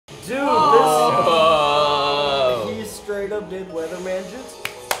Dude, he straight up did weatherman jutsu.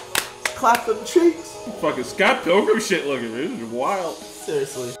 Clap them cheeks. Fucking Scott Pilgrim shit looking, man. This is wild.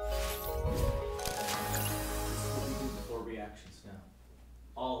 Seriously. Reactions now.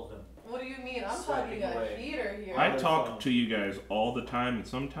 All of them. What do you mean? I'm talking a heater here. I talk to you guys all the time, and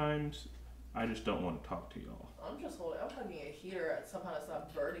sometimes I just don't want to talk to y'all. I'm talking a heater at somehow it's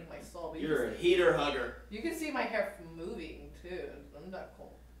not burning my soul. But You're a heater hugger. You can see my hair moving too. I'm not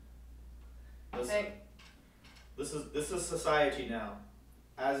cool. Hey. This is society now.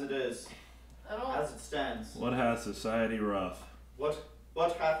 As it is. As it stands. What has society rough? What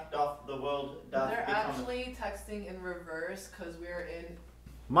hath doth the world doth They're become? actually texting in reverse because we're in.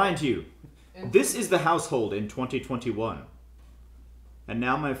 Mind you, this is the household in 2021. And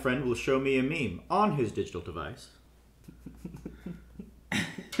now my friend will show me a meme on his digital device.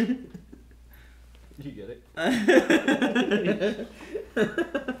 You get it?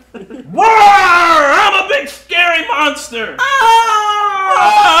 Roar! I'm a big scary monster!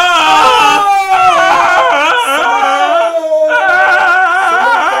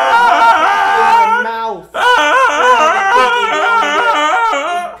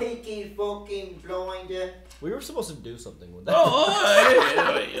 We were supposed to do something with that.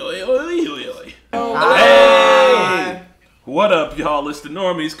 Hey! What up, y'all? It's the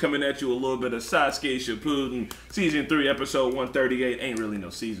Normies coming at you a little bit of Sasuke Shippuden. Season 3, episode 138. Ain't really no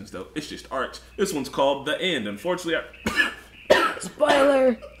seasons, though. It's just arcs. This one's called The End. Unfortunately,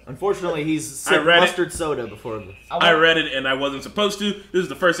 Spoiler! Unfortunately, he's sipped mustard soda before this. I read it and I wasn't supposed to. This is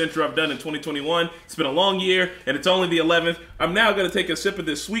the first intro I've done in 2021. It's been a long year and it's only the 11th. I'm now going to take a sip of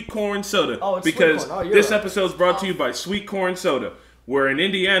this sweet corn soda. Because this episode's brought to you by Sweet Corn Soda. Where in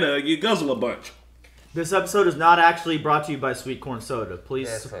Indiana, you guzzle a bunch. This episode is not actually brought to you by Sweet Corn Soda. Please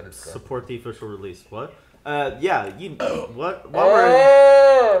support the official release. What? Yeah, you... What?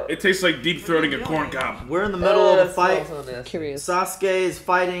 It tastes like deep-throating a corn cob. We're in the middle of a fight. Sasuke is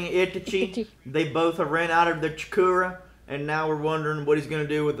fighting Itachi. They both have ran out of their chakra, and now we're wondering what he's going to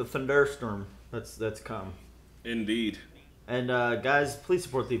do with the thunderstorm that's come. Indeed. And guys, please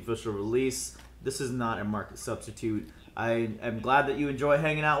support the official release. This is not a market substitute. I am glad that you enjoy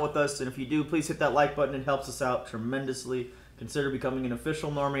hanging out with us, and if you do, please hit that like button. It helps us out tremendously. Consider becoming an official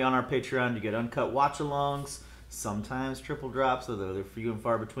normie on our Patreon to get uncut watch-alongs, sometimes triple drops, although they're few and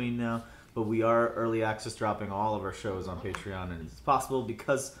far between now. But we are early access dropping all of our shows on Patreon, and it's possible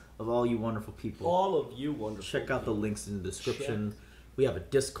because of all you wonderful people. All of you wonderful Check out the links in the description. We have a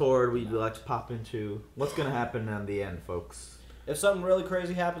Discord we'd like to pop into. What's going to happen in the end, folks? If something really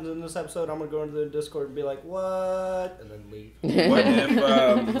crazy happens in this episode, I'm going to go into the Discord and be like, what? And then leave. What if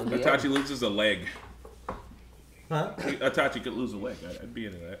Itachi loses a leg? Huh? Itachi could lose a leg. I'd be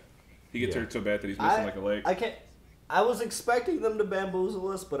into that. He gets hurt so bad that he's missing like a leg. I was expecting them to bamboozle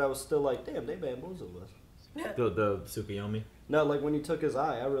us, but I was still like, damn, they bamboozled us. The Tsukuyomi? No, like when he took his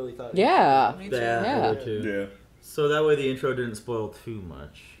eye, I really thought... Yeah. Me too. Yeah. So that way the intro didn't spoil too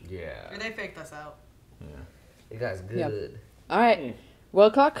much. Yeah. They faked us out. Yeah. You guys good. Yep. Alright.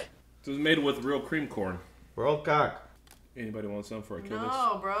 World cock? This is made with real cream corn. World cock. Anybody want some for a kill this?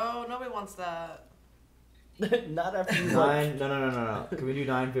 No, bro. Nobody wants that. Not after you No. Can we do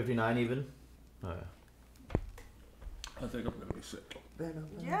 9:59 even? Oh, yeah. I think I'm gonna be sick.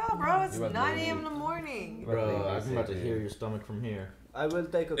 Yeah, bro. It's 9 a.m. in the morning. Bro, I'm about to hear your stomach from here. I will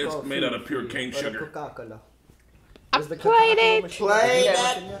take a coffee. It's made out of pure cane sugar. Coca-Cola. I played it. If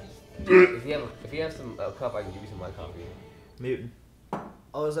you have some cup, I can give you some of my coffee. Mutant.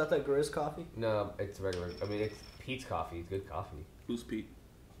 Oh, is that Grizz coffee? No, it's regular. I mean, it's Pete's coffee. It's good coffee. Who's Pete?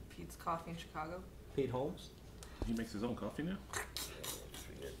 Pete's Coffee in Chicago. Pete Holmes? He makes his own coffee now?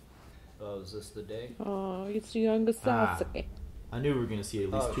 Oh, is this the day? Oh, it's the younger Sasuke. I knew we were going to see at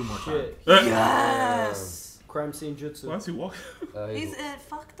least 2 more times. Yes! Crime scene jutsu. Why does he walk? He's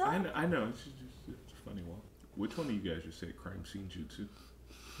fucked up. I know. It's a funny walk. Which one of you guys just said crime scene jutsu?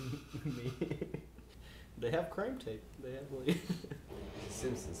 Me. They have crime tape. They have like...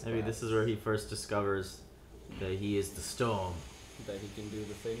 Simpsons. Maybe this is where he first discovers that he is the storm. That he can do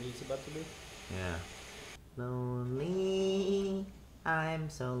the thing he's about to do? Yeah. Lonely, I'm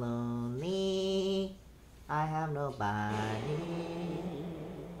so lonely, I have nobody.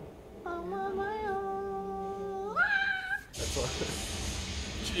 I'm on my own. That's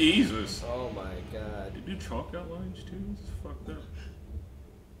what... Jesus. Oh my god. Did you chalk outlines too? This is fucked up.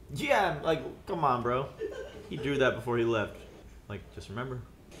 Yeah, like, come on, bro. He drew that before he left. Like, just remember.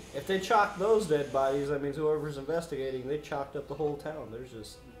 If they chalk those dead bodies, that means whoever's investigating, they chalked up the whole town. There's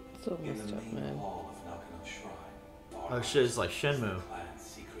just... So messed up, man. Oh shit, it's like Shenmue.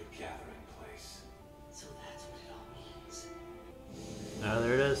 So that's what it all means. Oh,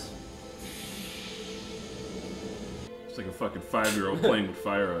 there it is. It's like a fucking 5-year-old playing with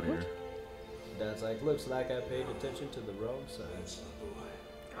fire out here. Dad's like, looks like I paid attention to the wrong side.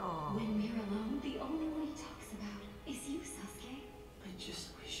 When we're alone, the only one he talks about is you, Sasuke. I just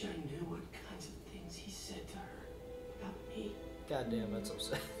wish I knew what kinds of things he said to her about me. Goddamn, that's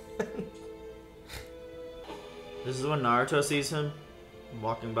upsetting. This is when Naruto sees him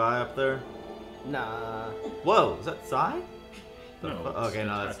walking by up there. Nah. Whoa, is that Sai? No. Okay,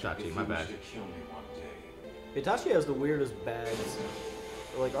 no, that's Itachi. My bad. Itachi has the weirdest bags.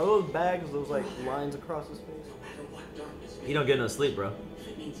 Like, are those bags those like lines across his face? He don't get no sleep, bro. If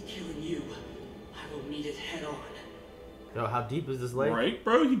it means killing you, I will meet it head on. Yo, how deep is this lake? Right,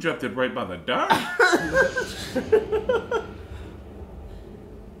 bro? You dropped it right by the dock.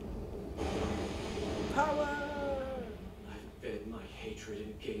 Power! I've fed my hatred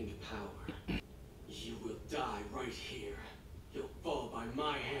and gained power. You will die right here. You'll fall by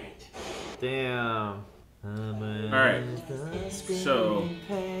my hand. Damn. Alright. So,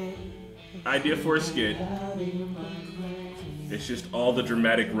 idea for a skit. It's just all the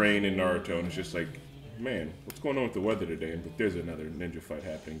dramatic rain in Naruto, and it's just like, man, what's going on with the weather today? And there's another ninja fight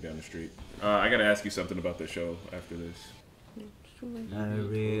happening down the street. I gotta ask you something about the show after this. I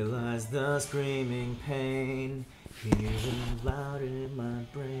realize the screaming pain, hearing loud in my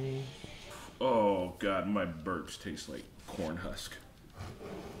brain. Oh god, my burps taste like corn husk.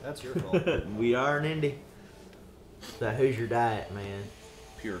 That's your fault. We are an indie. So who's your diet, man?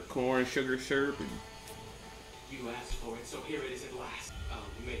 Pure corn, sugar syrup, and You asked for it, so here it is at last. I'll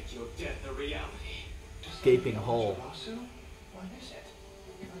make your death a reality. Gaping hole. What is it?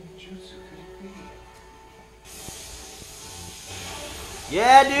 What jutsu could it be?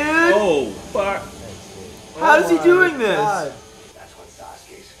 Yeah, dude! oh fuck! How's he my doing this? God. That's what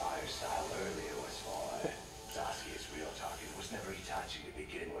Sasuke's fire style earlier was for. Sasuke's real target was never Itachi to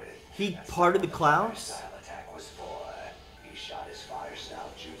begin with. He That's parted the what fire clouds? style attack was for. He shot his fire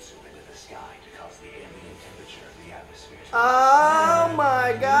style jutsu into the sky to cause the ambient temperature of the atmosphere to Oh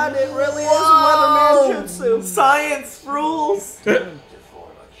my God! It really is Weatherman Jutsu. Science rules! to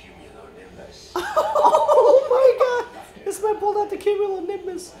form a cumulonimbus. Oh my God! This man pulled out the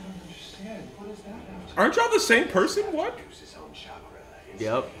cumulonimbus. Understand? What does that have to Aren't y'all the same person? What? use his own chakra?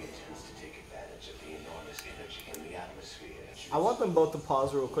 Yep. He intends to take advantage of the enormous energy in the atmosphere. I want them both to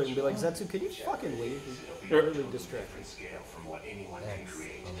pause real quick and be like, Zetsu, can you fucking leave? You're really distracting. Scale from what anyone can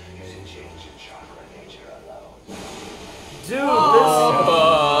create using change in chakra nature alone.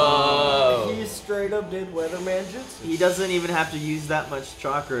 Dude, he straight up did Weatherman Jutsu. He doesn't even have to use that much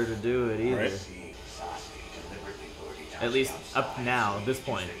chakra to do it either. Right. Seeing Sasuke deliberately lured Itachi At least up outside now, at this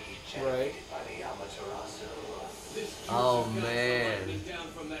point. Right. by the Amaterasu. This Oh, jutsu comes man. lightning down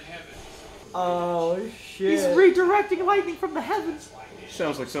from the heavens. Oh shit. He's redirecting lightning from the heavens.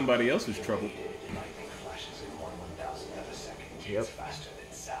 Sounds like somebody else's trouble. Lightning flashes in 1/1000th of a second. Yep. It's faster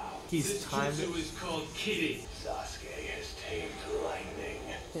than sound. He's This timed it. jutsu is called kidding. Sasuke has tamed lightning.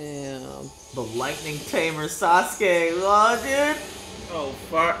 Damn. The lightning tamer Sasuke. Oh, dude. Oh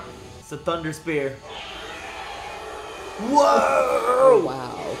fuck! It's a thunder spear. Oh,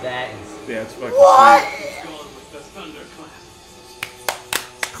 wow. That is. Yeah, it's fucking What? He's gone with the thunderclap.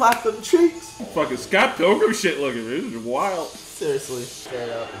 Clap them cheeks. sweet. Fucking Scott Pilgrim shit looking. This is wild. Seriously. Straight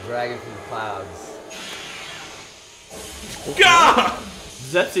up dragon from the clouds. God!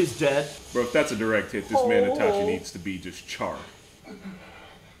 Zetsu's dead. Bro, if that's a direct hit, this man Itachi needs to be just charred.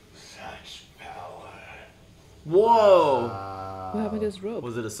 Such power. Whoa. What happened to his rope?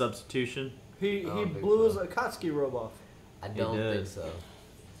 Was it a substitution? He don't think blew so. his Akatsuki robe off. I don't did. think so.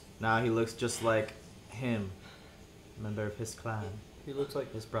 Now he looks just like him. Member of his clan. He looks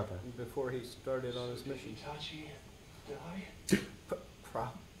like His brother. before he started on his mission. Itachi die?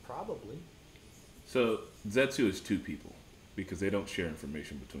 Probably. So Zetsu is two people because they don't share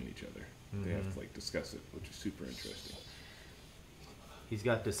information between each other. They have to like discuss it, which is super interesting. He's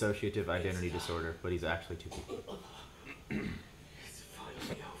got dissociative identity disorder, but he's actually two people. It's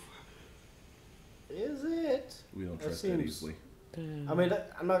finally over. Is it? We don't That trust that seems- easily. Damn. I mean,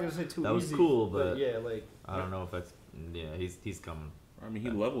 I'm not gonna say too That was easy. cool, but- yeah, like I don't know if that's. Yeah, he's coming. I mean, he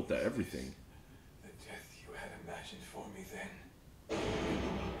leveled to everything. The death you had imagined for me then.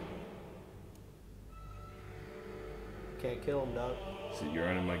 can't kill him, dog. So you're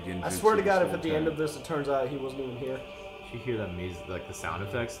on my genjutsu I swear to God, this if whole at the end time. of this it turns out he wasn't even here. Did you hear that music, like the sound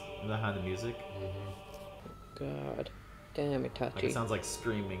effects behind the music? God. Damn, Like it Itachi. sounds like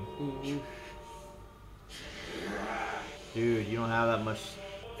screaming. Mm-hmm. Dude, you don't have that much.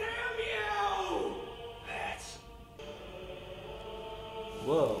 That's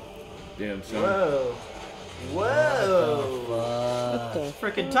Whoa. Damn son. Whoa. Whoa! What the?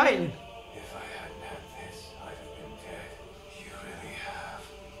 Freaking Titan. If I hadn't had this, I'd have been dead. You really have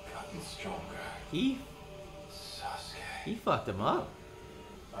gotten stronger. He fucked him up.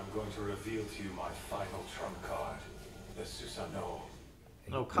 I'm going to reveal to you my final trump card, the Susanoo.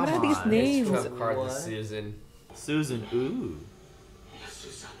 Oh, come What on. are these names? Trump card to What? Susan. Susan, ooh. The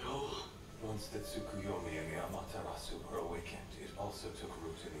Susanoo. Once the Tsukuyomi and the Amaterasu were awakened, it also took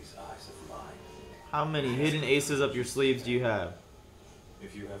root in these eyes of mine. How many hidden aces up your sleeves do you have?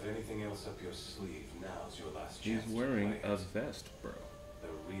 If you have anything else up your sleeve, now's your last He's chance wearing to play a it. vest, bro. The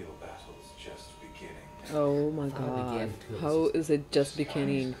real battle's just beginning. Oh my god. How is it just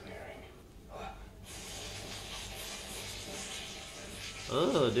beginning?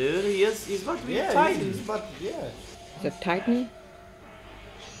 Oh, dude, he's about to be a Yeah, Titan. he's about to, yeah. Is it Titan?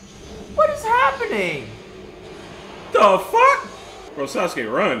 What is happening? The fuck? Bro, Sasuke,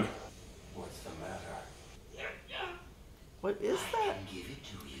 run. What's the matter? What is that? Give it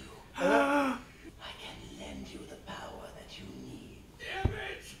to you. I can lend you the power that you need. Damn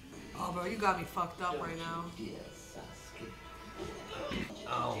it! Oh, bro, you got me fucked up right now. Dear Sasuke.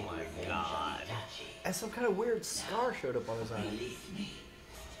 Oh my god. And some kind of weird scar showed up on his eye. Believe me.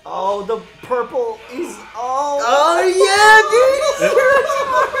 Oh, the purple. He's Oh yeah,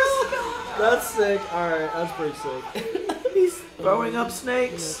 dude! That's sick. All right, that's pretty sick. He's throwing up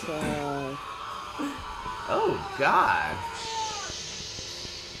snakes. God. Oh god.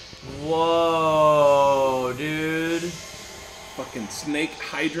 Whoa, dude. Fucking snake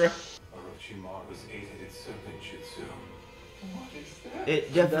hydra. Orochimaru's eight-headed serpent jutsu. What is that?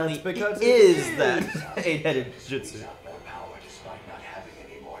 It definitely That's because is it that is. eight-headed jutsu. Got more power despite not having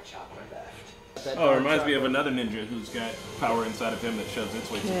any more chakra left. That Oh, it dark reminds me of chocolate. another ninja who's got power inside of him that shoves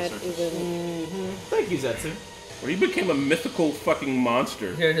its way to the Can't surface. even. Thank you, Zetsu. Where he became a mythical fucking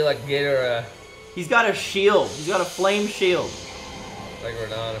monster. Here to like get her He's got a shield. He's got a flame shield. like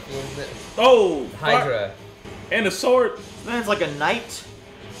Renata. Who is it? Oh, fuck. Hydra. And a sword. This man's like a knight.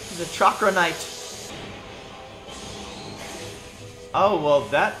 He's a chakra knight. Oh, well,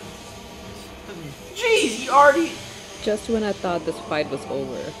 that... Jeez, he already... Just when I thought this fight was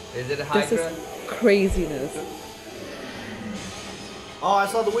over. Is it a This Hydra? is craziness. Oh, I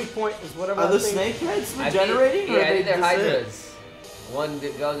saw the weak point. Is whatever. Are the that thing- snake heads I think- regenerating? or Yeah, are I they think they're just it? Hydras. One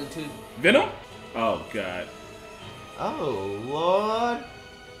that goes into. Venom? Oh, God. Oh, Lord.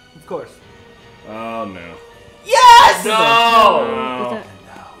 Of course. Oh, no. Yes! No! Oh. Is that- And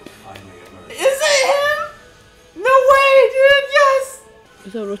now it finally emerged. Is it him? No way, dude, yes!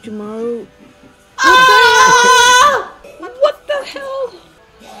 Is that Orochimaru? Ah! What the hell?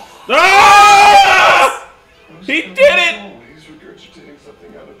 Ah! He did it! Always regurgitating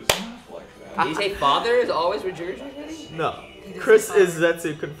something out of his mouth like that. Did he say father is always regurgitating? No. Chris is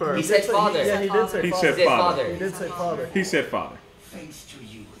Zetsu confirmed. He said father. Yeah, he did say He father. said He said father. father. He did say father. He said father. Thanks to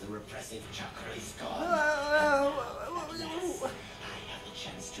you, the repressive chakra is gone. I have the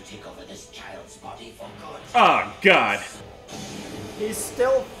chance to take over this child's body for good. Oh, God. He's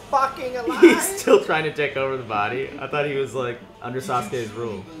still fucking alive. He's still trying to take over the body. I thought he was like under Sasuke's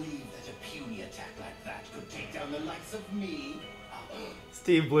rule. Believe that a puny attack like that could take down the likes of me?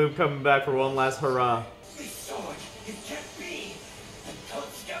 Steve Bloom coming back for one last hurrah. This sword, it can't be. The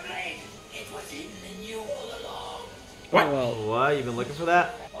Totsuka blade, it was hidden in you all along. What? Oh, well. What? You been looking for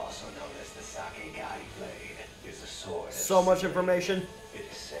that? Also known as the Sasuke blade, is a sword. So much information. It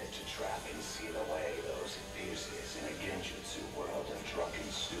is said to trap and seal away those it pierces in a genjutsu world of drunken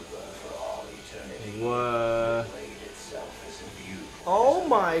stupor for all eternity. What? The blade itself is imbued. Oh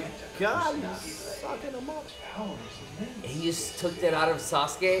my God, he's sucking him up. He just took that out of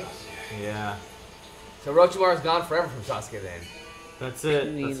Sasuke. Yeah. So Orochimaru's gone forever from Sasuke then. That's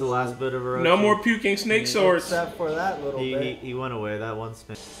it. That's the last bit of Orochi. No more puking snake swords. Except for that little bit. He went away. That one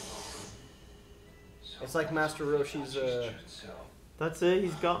snake. It's like Master Roshi's. That's it.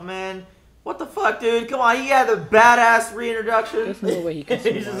 He's got man. What the fuck, dude? Come on. He had a badass reintroduction. There's no way he can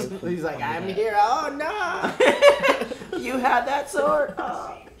he's, survive. he's like, I'm here. Oh no! You had that sword.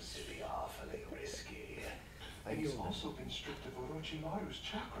 Oh. Seems to be awfully risky. He's also been stripped of Orochimaru's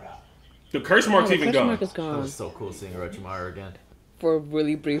chakra. The curse mark's Oh, the even question gone. mark is That gone was so cool seeing Orochimaru again. for a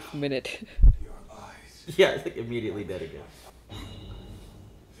really brief minute. Your eyes. Yeah, like immediately dead again.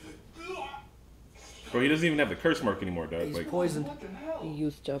 Bro, he doesn't even have the curse mark anymore, dog. He's Like, poisoned. He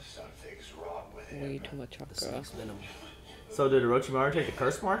used up Something's wrong with him. way too much chakra. Venom. So did Orochimaru take the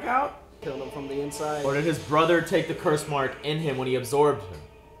curse mark out? Killed him from the inside. Or did his brother take the curse mark in him when he absorbed him?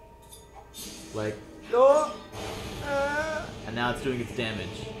 Like, Oh! and now it's doing its damage.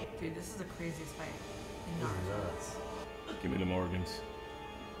 Dude, this is the craziest fight. In Naruto. Nuts. give me them organs.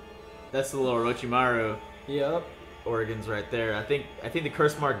 That's the little Orochimaru. Yep. organs right there. I think the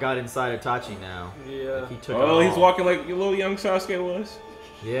curse mark got inside Itachi now. Yeah. Like he took Oh, it he's all. walking like little young Sasuke was.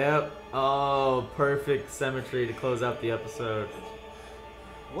 Yep. Oh, perfect symmetry to close out the episode.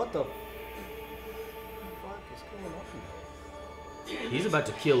 What the fuck is going on? He's about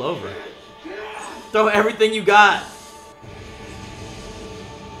to keel over. Throw everything you got.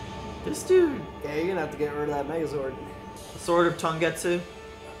 This dude. Yeah, you're gonna have to get rid of that Megazord. Sword of Tonketsu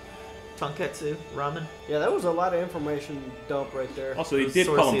ramen. Yeah, that was a lot of information dump right there. Also, he did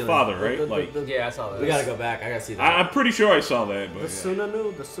call him father, right? Yeah, I saw that. We gotta go back. I gotta see that. I'm pretty sure I saw that. But The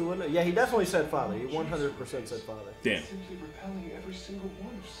Sunanu. Yeah, he definitely said father. He 100% said father. Damn. Simply repelling every single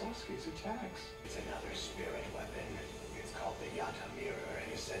one of Sasuke's attacks. It's another spirit weapon. It's called the Yata Mirror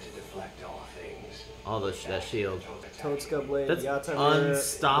and is said to deflect all things. All that shield. Tosuka blade, That's Yata mirror,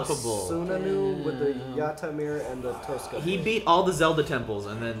 unstoppable. The Sunanu with the Yata mirror and the Tosuka blade. He beat all the Zelda temples,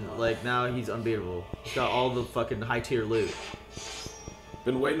 and then like now he's unbeatable. He's got all the fucking high tier loot.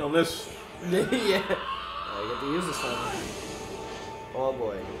 Been waiting on this. Yeah. I get to use this one. Oh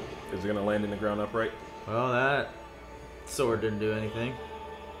boy. Is it gonna land in the ground upright? Well, that sword didn't do anything.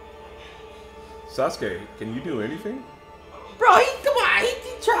 Sasuke, can you do anything? Bro, come on, he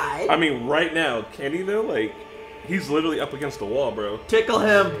tried. I mean, right now, can he though? Like, he's literally up against the wall, bro. Tickle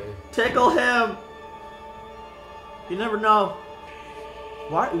him. Tickle him. You never know.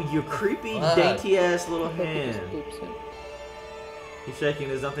 Why? Your creepy, dainty ass little hand. He's shaking.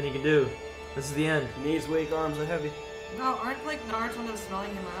 There's nothing he can do. This is the end. Knees weak, arms are heavy. No, aren't like Naruto when they're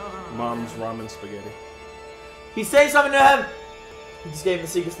smelling him out? I don't know. Mom's ramen spaghetti. He's saying something to him. He just gave him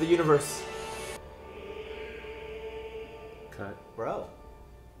the secrets of the universe. Cut. Bro.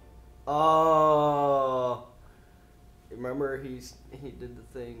 Oh. Remember he did the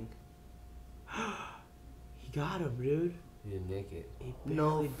thing. He got him, dude. He didn't make it.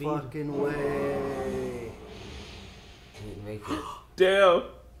 No fucking way. He didn't make it. Damn.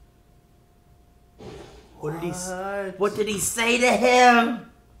 What did he say to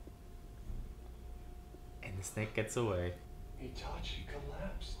him? And the snake gets away. Itachi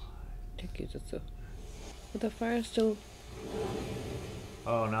collapsed. But the fire still.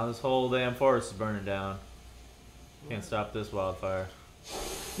 Oh, now this whole damn forest is burning down. Can't stop this wildfire.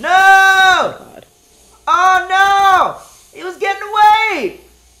 No! God. Oh no! He was getting away!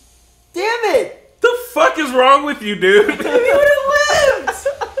 Damn it! The fuck is wrong with you, dude? He would have lived!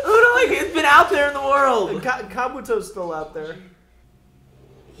 It's been out there in the world. Kabuto's still out there.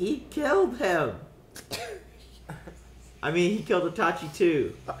 He killed him. I mean, he killed Itachi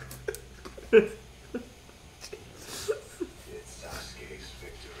too. It's Sasuke's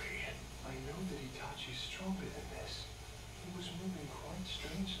victory. I know that Itachi's stronger than this. He was moving quite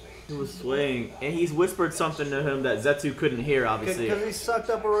strangely. He was swaying, and he's whispered something to him that Zetsu couldn't hear, obviously. Because he sucked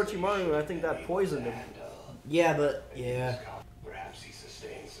up Orochimaru, and I think that poisoned him. Yeah, but yeah. Perhaps he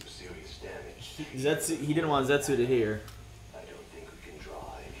sustained some serious damage. He didn't want Zetsu to hear. I don't think we can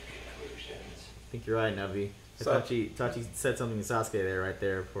draw any conclusions. I think you're right, Navi. Itachi said something to Sasuke there, right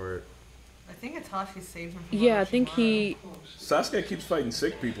there, for it. I think Itachi saved him from Yeah, I think he. Sasuke keeps fighting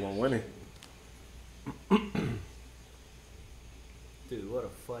sick people and winning. Dude, what a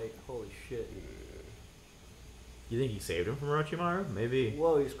fight. Holy shit. You think he saved him from Orochimaru? Maybe.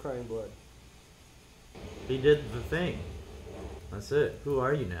 Whoa, he's crying blood. He did the thing. That's it. Who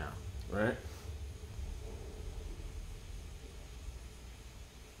are you now? Right?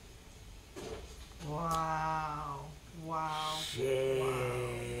 Wow. Wow. Shit.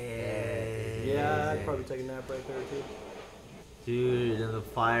 Yeah, I'd probably take a nap right there, too. Dude, and the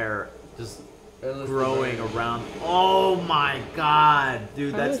fire just growing around. Oh my god,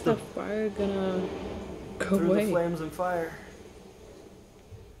 dude, How that's is the fire gonna go Through away? the flames and fire.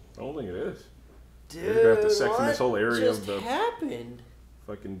 I don't think it is. Dude, They're gonna have to section this whole area just of the happened?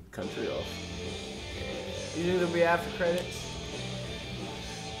 fucking country off. You think there'll be after credits?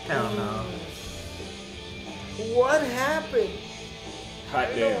 Hell no. What happened? Hot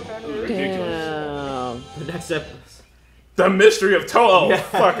damn. Ridiculous. Damn. The next episode. The mystery of Toho. Yeah,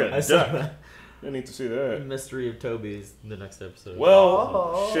 Fucking I saw duck. that. I need to see The that. mystery of Toby is the next episode.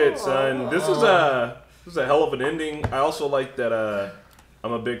 Well, shit, son. This is a hell of an ending. I also like that.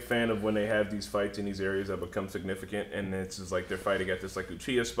 I'm a big fan of when they have these fights in these areas that become significant, and it's just like they're fighting at this like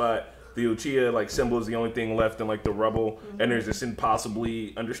Uchiha spot. The Uchiha like symbol is the only thing left in like the rubble, and there's this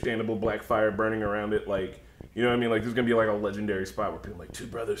impossibly understandable black fire burning around it. Like, you know what I mean? Like there's gonna be like a legendary spot where people like two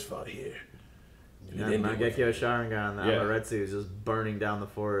brothers fought here. Mangekyo Sharingan, the Yeah. Amaretsu is just burning down the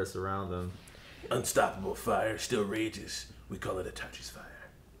forest around them. Unstoppable fire still rages. We call it Itachi's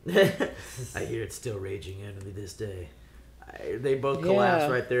fire. I hear it's still raging even to this day. They both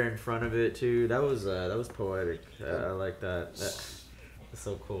collapsed right there in front of it too. That was poetic. I like that. That's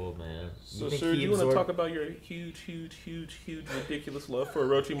so cool, man. So, sir, do you want to talk about your huge, ridiculous love for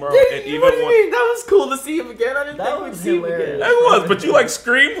Orochimaru? And even what do you mean? That was cool to see him again. I didn't think we'd see him again. That was, but you like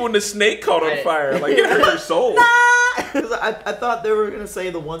screamed when the snake caught on fire. Like it hurt your soul. I thought they were gonna say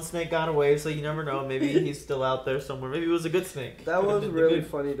the one snake got away, so you never know. Maybe he's still out there somewhere. Maybe it was a good snake. That was really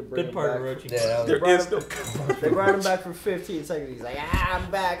funny to bring him back. Yeah, they brought him back for 15 seconds. He's like, I'm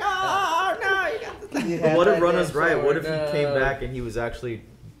back. Oh no, you got this. What if Runner's right? What if he came back and he was actually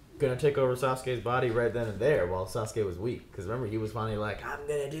gonna take over Sasuke's body right then and there while Sasuke was weak? Because remember, he was finally like, I'm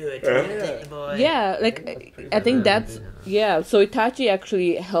gonna do it. Take the boy. Yeah, like I think that's So Itachi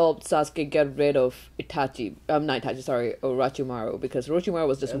actually helped Sasuke get rid of Orochimaru, because Orochimaru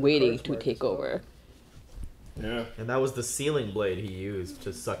was just waiting to take over. Yeah, and that was the sealing blade he used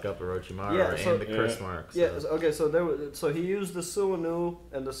to suck up Orochimaru and the curse marks. Yeah, okay, so he used the Suinu,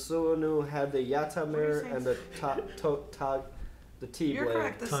 and the Suinu had the Yatamir and the the T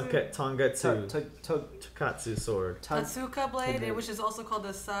blade. Tongetsu. Takatsu sword. Tatsuka blade, which is also called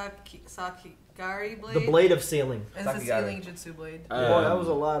the Sakigari blade. The blade of sealing. It's the sealing jutsu blade. Boy, that was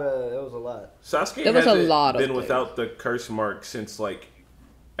a lot. Sasuke there was a lot been of without the curse mark since like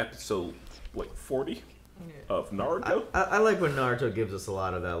episode 40 of Naruto. I like when Naruto gives us a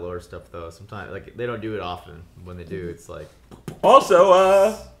lot of that lore stuff though. Sometimes like they don't do it often. When they do, it's like.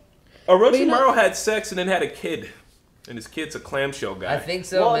 Also, Orochimaru had sex and then had a kid. And his kid's a clamshell guy. I think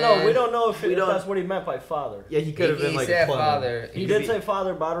so. Well, man. no, we don't know if that's what he meant by father. Yeah, he could have been like a clone. Father. He did say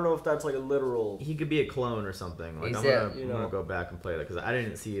father, but I don't know if that's like a literal. He could be a clone or something. Like I'm gonna go back and play that because I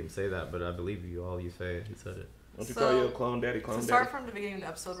didn't see him say that, but I believe you all. You say it. He said it. Don't you call you a clone, daddy? To start from the beginning of the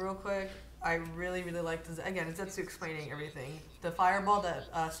episode, real quick, I really liked this. Again, Zetsu explaining everything. The fireball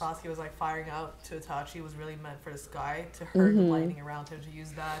that Sasuke was like firing out to Itachi was really meant for this guy to hurt the lightning around him, to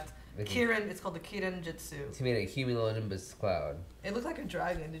use that. Kirin, it's called the Kirin Jutsu. He made a cumulonimbus cloud. It looked like a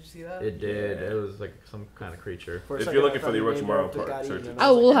dragon. Did you see that? It did. It was like some kind of creature. If you're looking for the Orochimaru part, search it.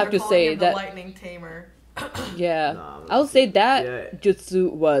 I will have to say that the lightning tamer. I'll say that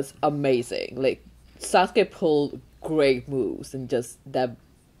jutsu was amazing. Like Sasuke pulled great moves, and just the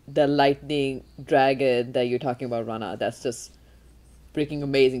lightning dragon that you're talking about, Rana. That's just freaking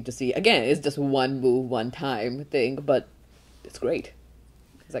amazing to see. Again, it's just one move, one time thing, but it's great.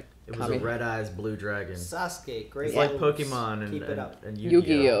 It was a red eyes blue dragon. Sasuke, great. It's like Pokemon and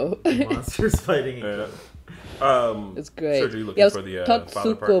Yu-Gi-Oh. Monsters fighting each other. It's great. Sergio, you looking for the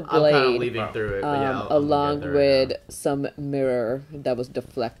Tatsuko blade. I'm kind of leaving through it, but along with some mirror that was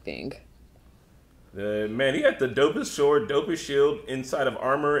deflecting. Man, he had the dopest sword, dopest shield, inside of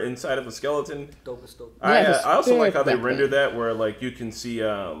armor, inside of a skeleton. Dopest. I also like how they render that, where like you can see,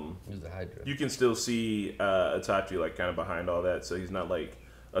 Hydra. you can still see Itachi like kind of behind all that, so he's not like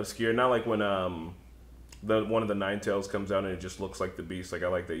obscure. Not like when one of the Nine Tails comes out and it just looks like the beast. Like I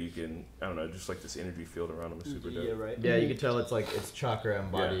like that you can, I don't know, just like this energy field around him is super dope. Yeah, right. Yeah, you can tell it's like it's chakra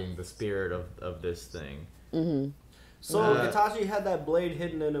embodying the spirit of this thing. Mm-hmm. So Itachi had that blade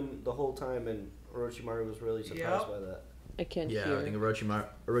hidden in him the whole time, and Orochimaru was really surprised by that. I can't hear. Yeah, I think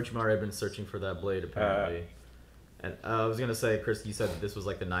Orochimaru had been searching for that blade apparently. And I was gonna say, Chris, you said that this was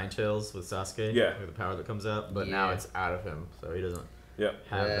like the Nine Tails with Sasuke. Yeah. With the power that comes out, but now it's out of him, so he doesn't.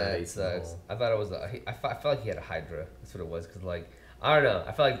 Have that. It sucks. I thought it was. I felt like he had a Hydra. That's what it was. Cause like I don't know.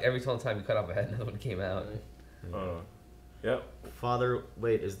 I felt like every single time you cut off a head, another one came out. Yep. Father,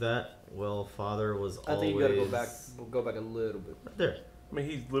 wait, is that? Well, father was always. I think you gotta go back. We'll go back a little bit. Right there. I mean,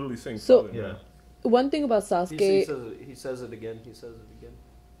 he's literally saying. So father, one thing about Sasuke, he says it again.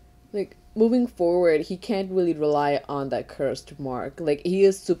 like moving forward, he can't really rely on that cursed mark. Like he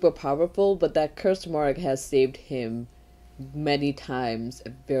is super powerful, but that cursed mark has saved him many times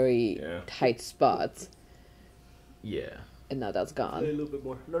at very tight spots. Yeah. And now that's gone. Play a little bit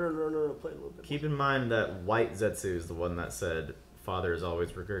more. No. Play a little bit. Keep in mind that White Zetsu is the one that said father is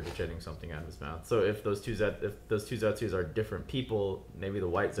always regurgitating something out of his mouth. So if those two Zetsus are different people, maybe the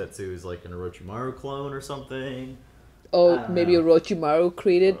White Zetsu is like an Orochimaru clone or something. Oh, maybe Orochimaru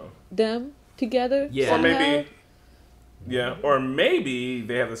created them together. Yeah. Or maybe. Yeah, or maybe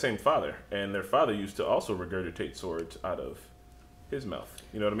they have the same father, and their father used to also regurgitate swords out of his mouth.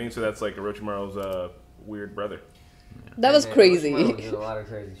 You know what I mean? So that's like Orochimaru's weird brother. That was crazy. Orochimaru did a lot of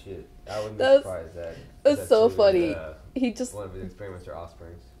crazy shit. I wouldn't be surprised that. It's so funny. He just one of his experiments or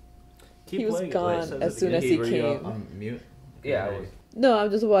offsprings. He was gone as soon as he came. On mute. Yeah, I was. No,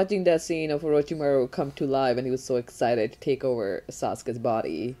 I'm just watching that scene of Orochimaru come to life, and he was so excited to take over Sasuke's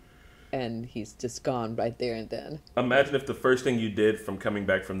body. And he's just gone right there and then. Imagine if the first thing you did from coming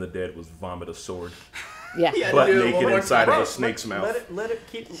back from the dead was vomit a sword. Yeah. Butt naked inside of a snake's mouth. Let it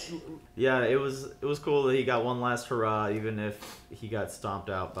keep. Yeah, it was cool that he got one last hurrah, even if he got stomped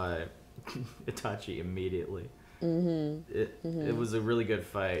out by Itachi immediately. It was a really good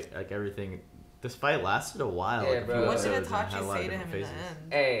fight. Like everything, this fight lasted a while. Yeah, bro. What did Itachi say to him in the end?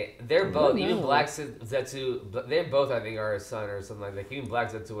 Hey, they're both. Even Black Zetsu, they both, I think, are his son or something like that. Even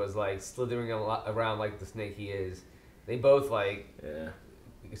Black Zetsu was like slithering around like the snake he is. They both like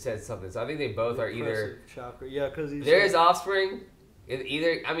said something. So I think they both are either chakra. Yeah, because they're his offspring.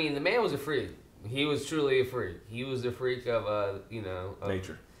 Either, I mean, the man was a freak. He was truly a freak. He was a freak of of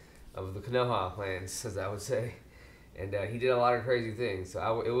nature, of the Konoha clans, as I would say. And he did a lot of crazy things.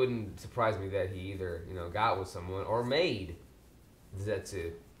 So it wouldn't surprise me that he either got with someone or made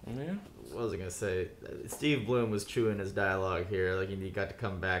Zetsu. Yeah. What was I gonna say? Steve Bloom was chewing his dialogue here. Like he got to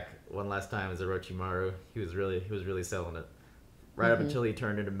come back one last time as Orochimaru. He was really selling it. Right up until he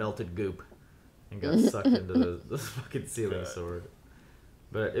turned into melted goop and got sucked into the fucking sealing sword.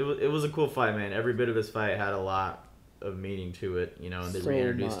 But it was a cool fight, man. Every bit of his fight had a lot of meaning to it, and they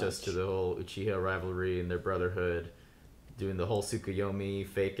reintroduced us to the whole Uchiha rivalry and their brotherhood, doing the whole Tsukuyomi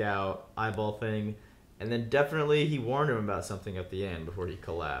fake out eyeball thing. And then definitely he warned him about something at the end before he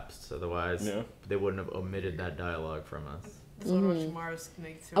collapsed. Otherwise, they wouldn't have omitted that dialogue from us.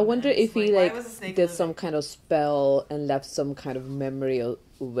 I wonder if he did some kind of spell and left some kind of memory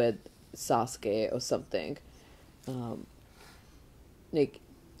with Sasuke or something.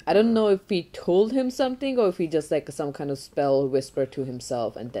 I don't know if he told him something or if he just some kind of spell whispered to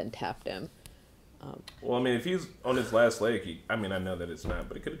himself and then tapped him. Well, I mean, if he's on his last leg, I know that it's not,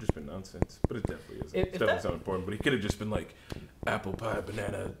 but it could have just been nonsense. But it definitely is. It's definitely so important. But he could have just been like, apple pie,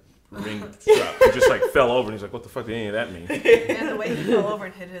 banana, ring drop. He just fell over and he's like, what the fuck did any of that mean? And the way he fell over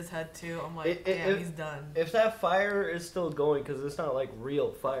and hit his head too, I'm like, damn, he's done. If that fire is still going, because it's not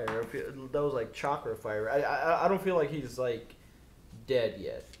real fire, if that was chakra fire, I don't feel like he's dead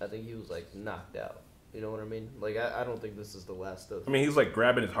yet. I think he was knocked out. You know what I mean? I don't think this is the last of. I mean, he's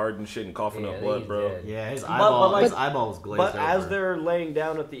grabbing his heart and shit and coughing up blood, bro. Dead. Yeah, his eyeballs glazed But over. as they're laying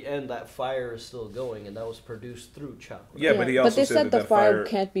down at the end, that fire is still going, and that was produced through chakra. Yeah, but he also they said the fire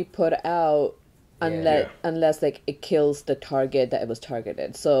can't be put out unless it kills the target that it was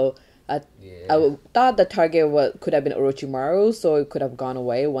targeted. So I thought the target could have been Orochimaru, so it could have gone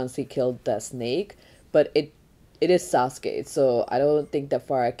away once he killed the snake. But it is Sasuke, so I don't think that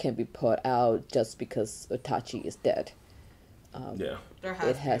fire can be put out just because Itachi is dead. There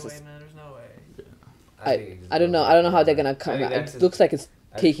has to be a way, man. There's no way. I don't know. I don't know how they're gonna come out. It looks like it's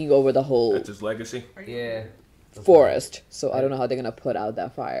taking over the whole. That's his legacy. Forest. So I don't know how they're gonna put out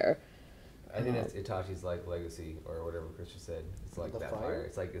that fire. I think that's Itachi's legacy or whatever Christian said. It's like that fire.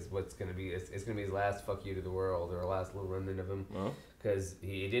 It's what's gonna be. It's gonna be his last fuck you to the world or last little remnant of him because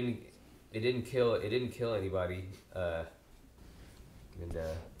he didn't. It didn't kill anybody. You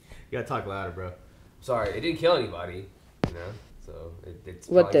gotta talk louder, bro. Sorry, it didn't kill anybody. So it's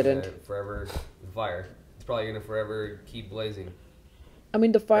what didn't forever the fire. It's probably gonna forever keep blazing. I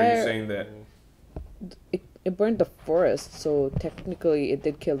mean, the fire. Are you saying that it burned the forest? So technically, it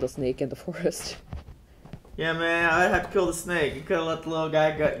did kill the snake in the forest. Yeah, man, I'd have to kill the snake. You could have let the little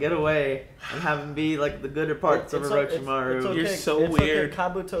guy get away and have him be the gooder parts of Orochimaru. It's okay. You're so weird. Okay.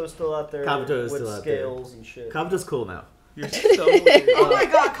 Kabuto's still out there with scales and shit. Kabuto's cool now. You're so weird. Oh my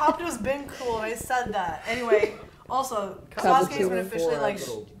god, Kabuto's been cool, and I said that. Anyway, also, Sasuke's been officially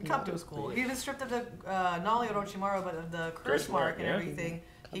Kabuto's cool. He even stripped of the, not only Orochimaru, but of the curse mark and everything.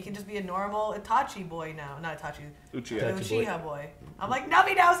 He can just be a normal Itachi boy now. Not Itachi. Uchiha boy. I'm like,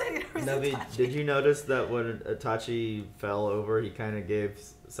 Navi now said Navi, did you notice that when Itachi fell over, he kind of gave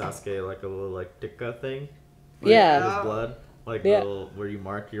Sasuke a little tikka thing? His blood? Little, where you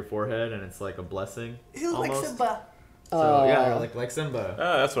mark your forehead and it's like a blessing. He looks like Simba. So, yeah, like Simba.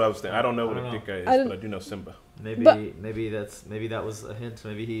 That's what I was thinking. I don't know what a tikka is, but I do know Simba. Maybe that was a hint.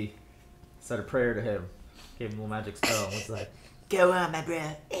 Maybe he said a prayer to him. Gave him a little magic spell and was like, go on, my bro.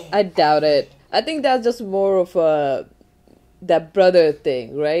 I doubt it. I think that's just more of that brother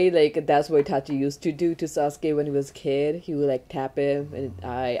thing, right? That's what Itachi used to do to Sasuke when he was a kid. He would tap him in his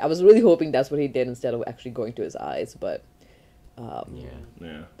eye. I was really hoping that's what he did instead of actually going to his eyes, but I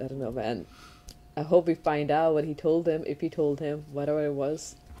don't know, man. I hope we find out what he told him, if he told him, whatever it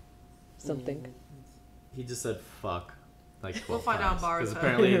was. Something. He just said fuck. We'll find out in Boruto. Because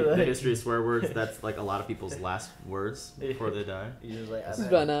apparently the history of swear words, that's a lot of people's last words before they die.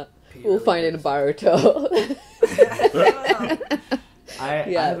 We'll find it in Boruto. I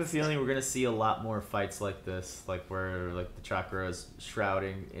have a feeling we're gonna see a lot more fights like this, like where like the chakra is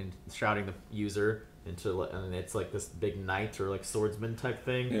shrouding the user into, and it's like this big knight or like swordsman type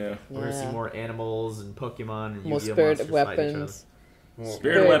thing. Yeah, we're gonna see more animals and Pokemon and more Yu-Gi-Oh spirit weapons.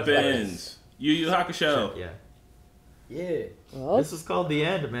 Spirit weapons. Yu Yu Hakusho. Yeah. Yeah. Well, this is called the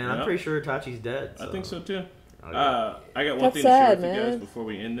end, man. I'm pretty sure Itachi's dead. So. I think so too. I got one thing to sad, share with you guys before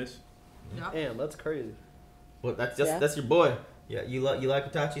we end this. Damn, that's crazy. Well, that's your boy. Yeah, you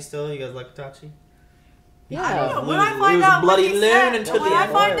like Itachi still? You guys like Itachi? Yeah. I don't know. When I find out what he said, when I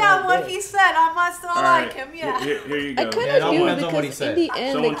find out what he said, I must still like him. Yeah. Here you go. I kind of do because in the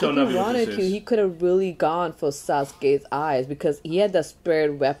end, like, if he wanted to, he could have really gone for Sasuke's eyes because he had the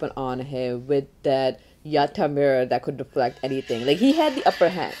spirit weapon on him with that Yata mirror that could deflect anything. Like, he had the upper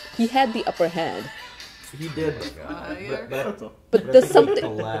hand. He did. But there's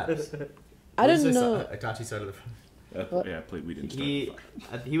something. I don't know. Itachi side of the front. We didn't. He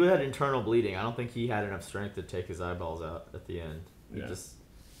had internal bleeding. I don't think he had enough strength to take his eyeballs out at the end.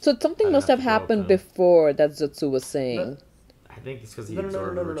 So something must have happened before that Zetsu was saying. I think it's because he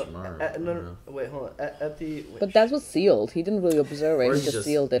absorbed Orochimaru. No. Wait, hold on. But that was sealed. He didn't really observe it. He just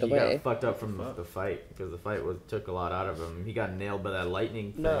sealed it away. He got fucked up from the fight because the fight took a lot out of him. He got nailed by that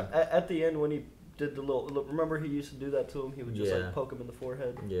lightning thing. No, at the end when he did the little. Remember he used to do that to him. He would just like poke him in the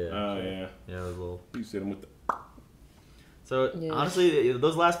forehead. Yeah. Oh yeah. Yeah, it was a little. You hit him with the. So honestly,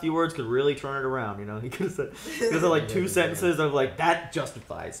 those last few words could really turn it around. You know, he could have said like 2 sentences of like that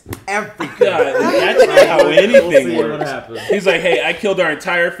justifies everything. That's not how anything works. He's like, "Hey, I killed our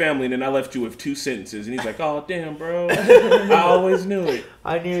entire family, and then I left you with 2 sentences." And he's like, "Oh, damn, bro, I always knew it.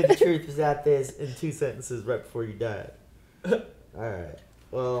 I knew the truth was out there in 2 sentences right before you died." All right.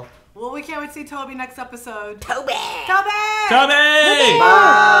 Well, we can't wait to see Toby next episode. Toby! Bye!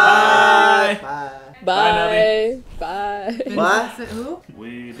 Bye! Bye! Bye! Bye! Who?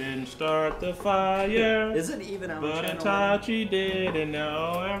 We didn't start the fire. Is it even our But channel? Itachi did, and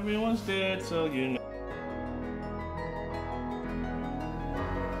now everyone's dead, so you know.